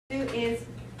do is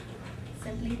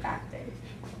simply factor.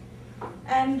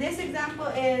 And this example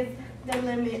is the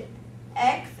limit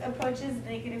x approaches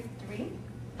 -3,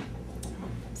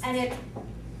 and it's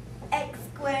x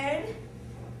squared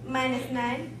minus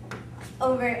 9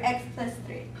 over x plus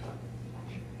 3.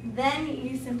 Then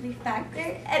you simply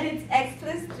factor, and it's x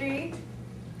plus 3,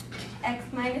 x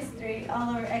minus 3,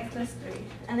 all over x plus 3.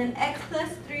 And then x plus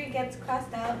 3 gets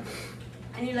crossed out,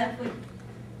 and you're left with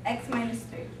x minus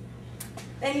 3.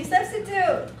 Then you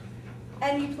substitute,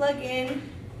 and you plug in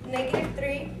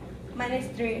 -3 minus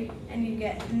 3, and you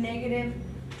get -6.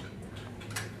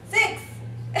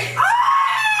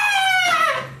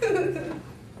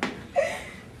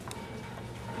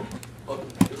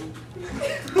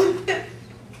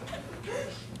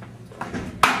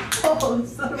 Oh,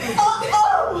 sorry.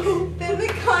 Oh! Then the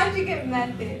conjugate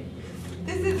method.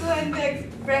 This is when the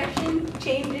expression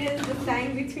changes the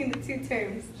sign between the two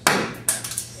terms.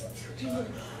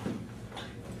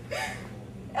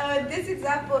 This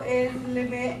example is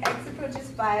limit x approaches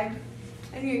 5,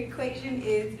 and your equation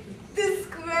is the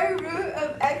square root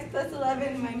of x plus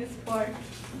 11 minus 4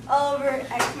 all over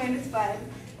x minus 5.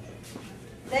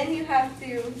 Then you have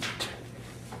to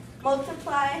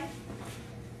multiply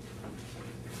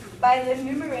by the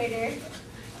numerator,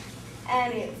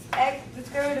 and it's the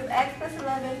square root of x plus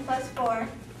 11 plus 4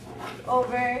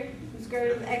 over the square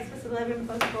root of x plus 11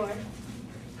 plus 4.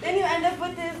 Then you end up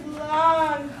with this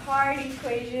long, hard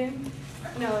equation.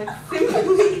 No, it's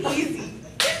simply easy.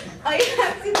 All you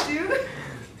have to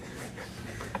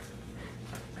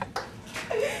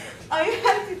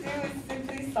do is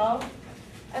simply solve,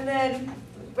 and then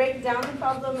break down the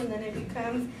problem, and then it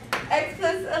becomes x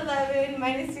plus 11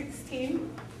 minus 16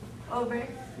 over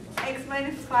x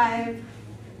minus 5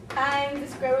 times the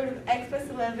square root of x plus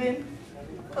 11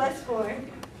 plus 4,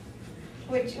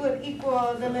 which would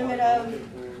equal the limit of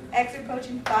x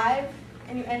approaching 5,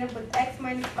 and you end up with x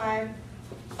minus 5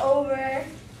 over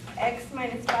x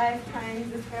minus 5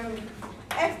 times the square root of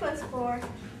x plus 4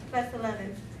 plus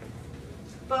 11.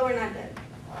 But we're not done.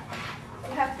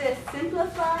 You have to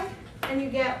simplify, and you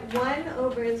get 1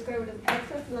 over the square root of x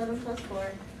plus 11 plus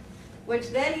 4, which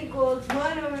then equals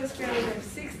 1 over the square root of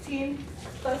 16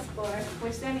 plus 4,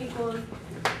 which then equals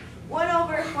 1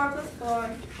 over 4 plus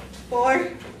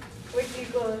 4, which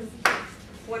equals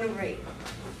 1 over 8.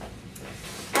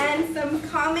 And some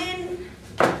common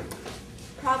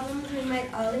problems we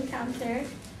might all encounter,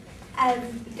 as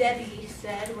Debbie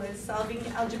said, was solving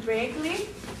algebraically.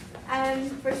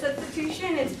 And for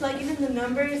substitution, it's plugging in the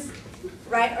numbers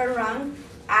right or wrong,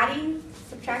 adding,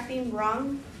 subtracting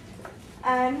wrong.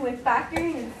 And with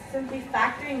factoring, it's simply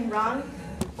factoring wrong.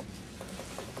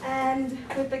 And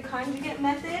with the conjugate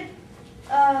method,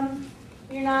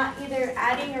 you're not either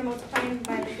adding or multiplying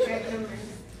by the correct numbers.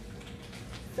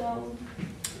 So,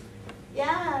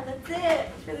 yeah, that's it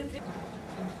for the video.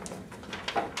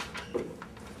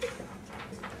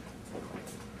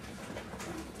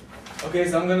 Okay,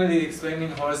 so I'm going to be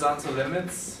explaining horizontal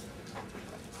limits.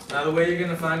 Now the way you're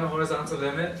going to find a horizontal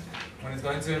limit when it's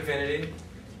going to infinity,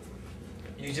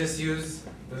 you just use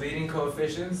the leading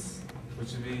coefficients,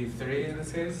 which would be 3 in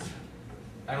this case.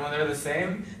 And when they're the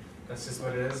same, that's just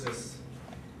what it is, just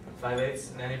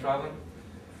 5/8 in any problem.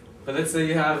 But let's say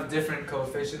you have different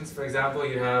coefficients. For example,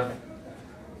 you have,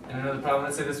 in another problem,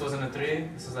 let's say this wasn't a 3,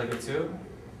 this was like a 2.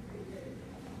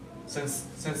 Since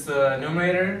the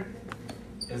numerator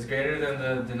is greater than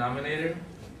the denominator,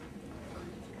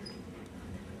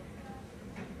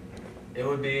 it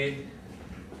would be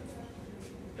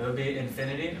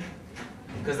infinity.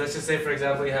 Because let's just say, for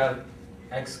example, you have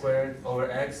x squared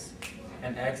over x,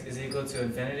 and x is equal to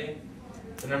infinity.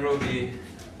 The number would be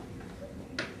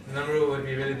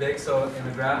really big. So in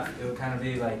the graph, it would kind of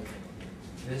be like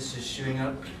this, just shooting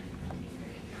up.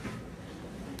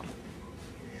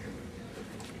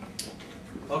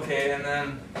 Okay, and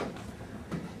then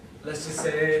let's just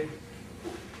say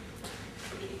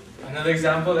another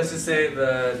example. Let's just say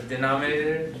the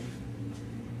denominator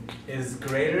is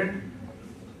greater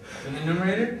than the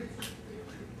numerator.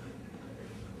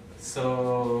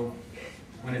 So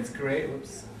when it's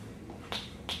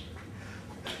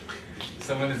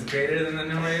So when it's greater than the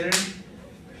numerator,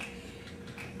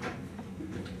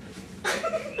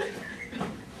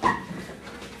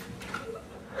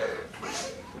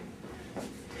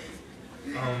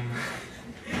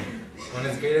 when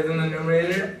it's greater than the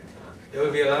numerator, it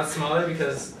would be a lot smaller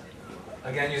because,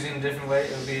 again, using a different way,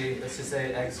 it would be, let's just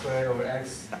say, x squared over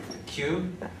x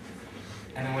cubed.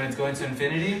 And then when it's going to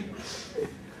infinity,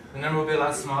 the number will be a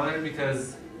lot smaller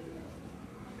because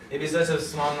it'd be such a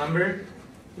small number,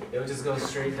 it would just go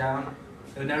straight down.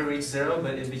 It would never reach 0,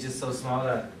 but it'd be just so small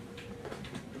that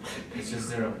It's just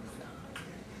 0.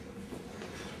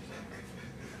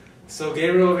 So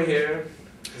Gabriel over here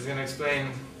is going to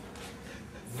explain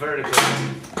vertical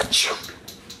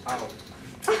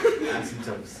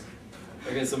asymptotes.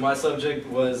 Okay, so my subject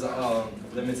was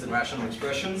limits and rational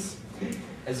expressions.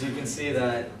 As you can see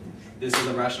that this is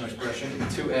a rational expression,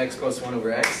 2x plus 1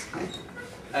 over x.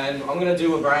 And I'm going to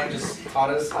do what Brian just taught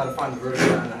us, how to find the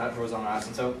vertical and the horizontal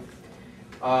asymptote.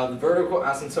 The vertical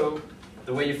asymptote,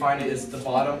 the way you find it is the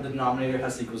bottom denominator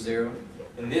has to equal 0.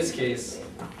 In this case,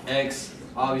 x,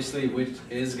 obviously, which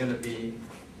is going to be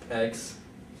x,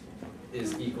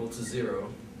 is equal to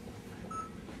 0.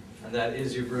 And that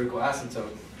is your vertical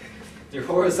asymptote. Your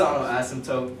horizontal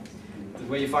asymptote, the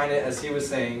way you find it, as he was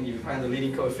saying, you find the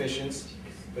leading coefficients,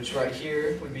 which right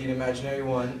here would be an imaginary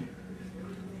 1,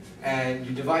 and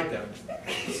you divide them.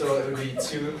 So it would be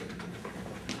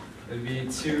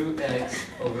 2x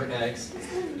over x.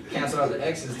 Cancel out the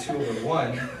x is 2 over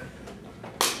 1.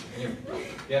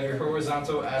 You have your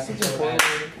horizontal asymptote at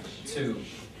 2.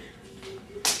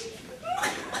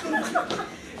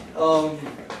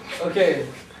 Okay,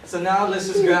 so now let's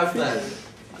just graph that.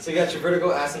 So you got your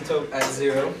vertical asymptote at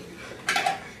 0.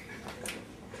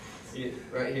 See it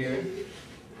right here.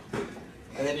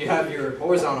 And then you have your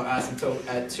horizontal asymptote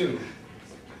at 2.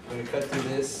 I'm going to cut through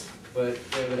this, but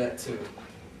leave it at 2.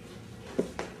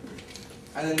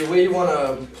 And then the way you want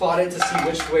to plot it to see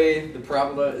which way the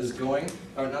parabola is going,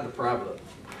 or not the parabola,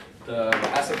 the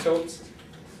asymptotes,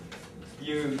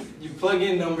 you plug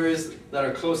in numbers that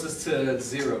are closest to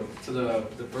 0, to the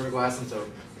vertical asymptote.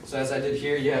 So as I did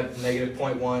here, you have negative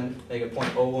 0.1, negative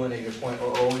 0.01, negative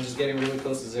 0.001, just getting really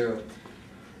close to 0.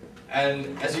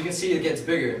 And as you can see, it gets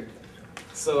bigger.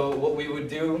 So what we would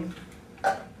do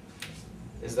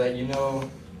is that you know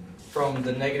from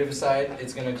the negative side,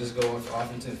 it's going to just go off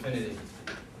into infinity.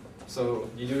 So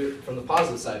you do it from the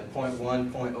positive side,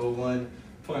 0.1, 0.01,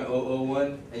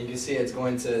 0.001, and you can see it's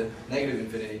going to negative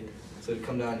infinity. So it'd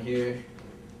come down here,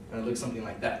 and it looks something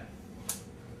like that.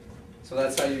 So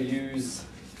that's how you use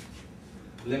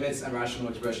limits and rational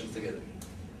expressions together.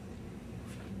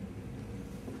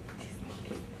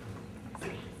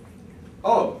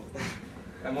 Oh,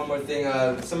 and one more thing,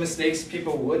 some mistakes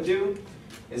people would do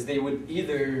is they would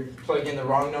either plug in the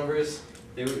wrong numbers.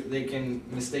 They can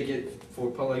mistake it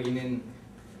for plugging in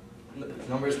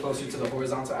numbers closer to the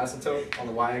horizontal asymptote on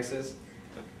the y-axis.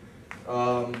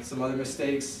 Some other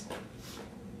mistakes,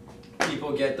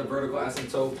 people get the vertical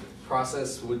asymptote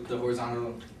process with the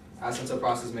horizontal asymptote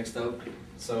process mixed up.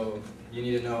 So you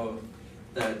need to know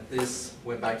that this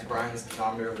went back to Brian's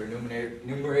denominator over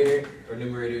numerator, or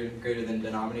numerator greater than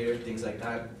denominator, things like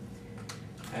that.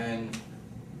 And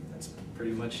that's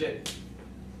pretty much it.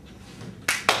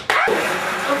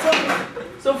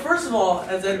 So first of all,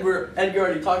 as Edgar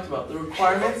already talked about, the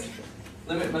requirements,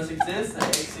 limit must exist at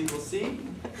x equals c,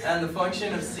 and the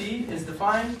function of c is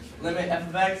defined, limit f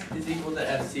of x is equal to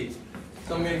fc.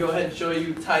 So I'm going to go ahead and show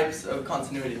you types of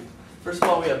continuity. First of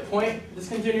all, we have point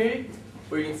discontinuity,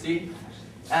 where you can see,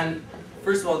 and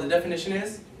first of all, the definition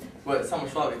is, what Samuel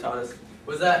Schwab taught us,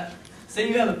 was that, say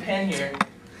you have a pen here,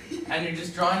 and you're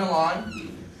just drawing along,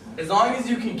 as long as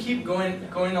you can keep going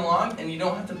along and you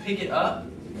don't have to pick it up,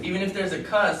 even if there's a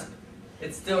cusp,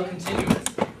 it's still continuous.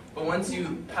 But once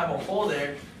you have a hole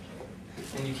there,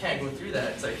 and you can't go through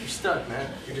that, it's like you're stuck,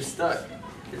 man. You're just stuck.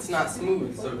 It's not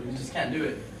smooth, so you just can't do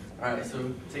it. Alright,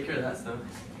 so take care of that stuff.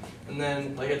 And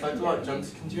then, like I talked about, jump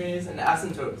discontinuities and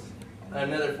asymptotes,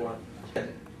 another form.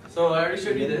 So I already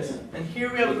showed you this, and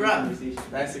here we have a graph.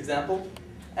 Nice example.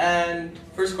 And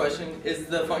first question, is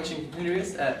the function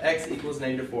continuous at x equals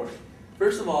 -4?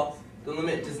 First of all, the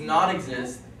limit does not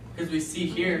exist, because we see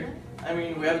here, I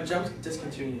mean, we have a jump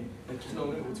discontinuity. Like, there's no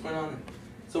limit. What's going on there?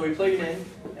 So we plug it in,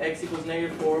 x equals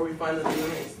 -4, we find that the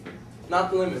limit is,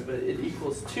 not the limit, but it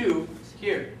equals 2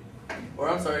 here. Or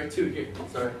I'm sorry, 2 here.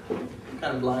 Sorry, I'm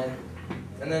kind of blind.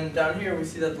 And then down here we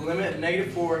see that the limit of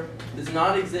 -4 does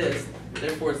not exist,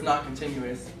 therefore it's not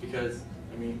continuous, because,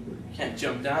 I mean, you can't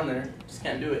jump down there, just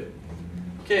can't do it.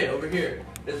 Okay, over here,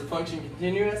 is the function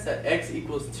continuous at x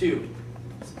equals 2?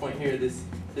 This point here,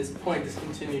 this point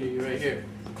discontinuity right here.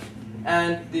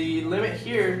 And the limit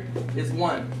here is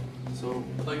 1. So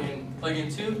plug in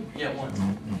 2, you get 1.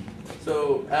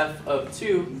 So f of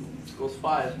 2 equals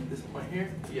 5. This point here,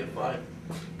 you get 5.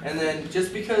 And then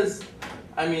just because,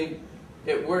 I mean,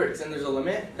 it works and there's a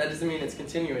limit, that doesn't mean it's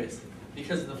continuous,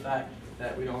 because of the fact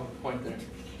that we don't have a point there.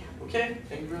 Okay,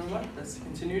 thank you very much. That's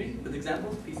continuity with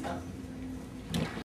examples. Peace out.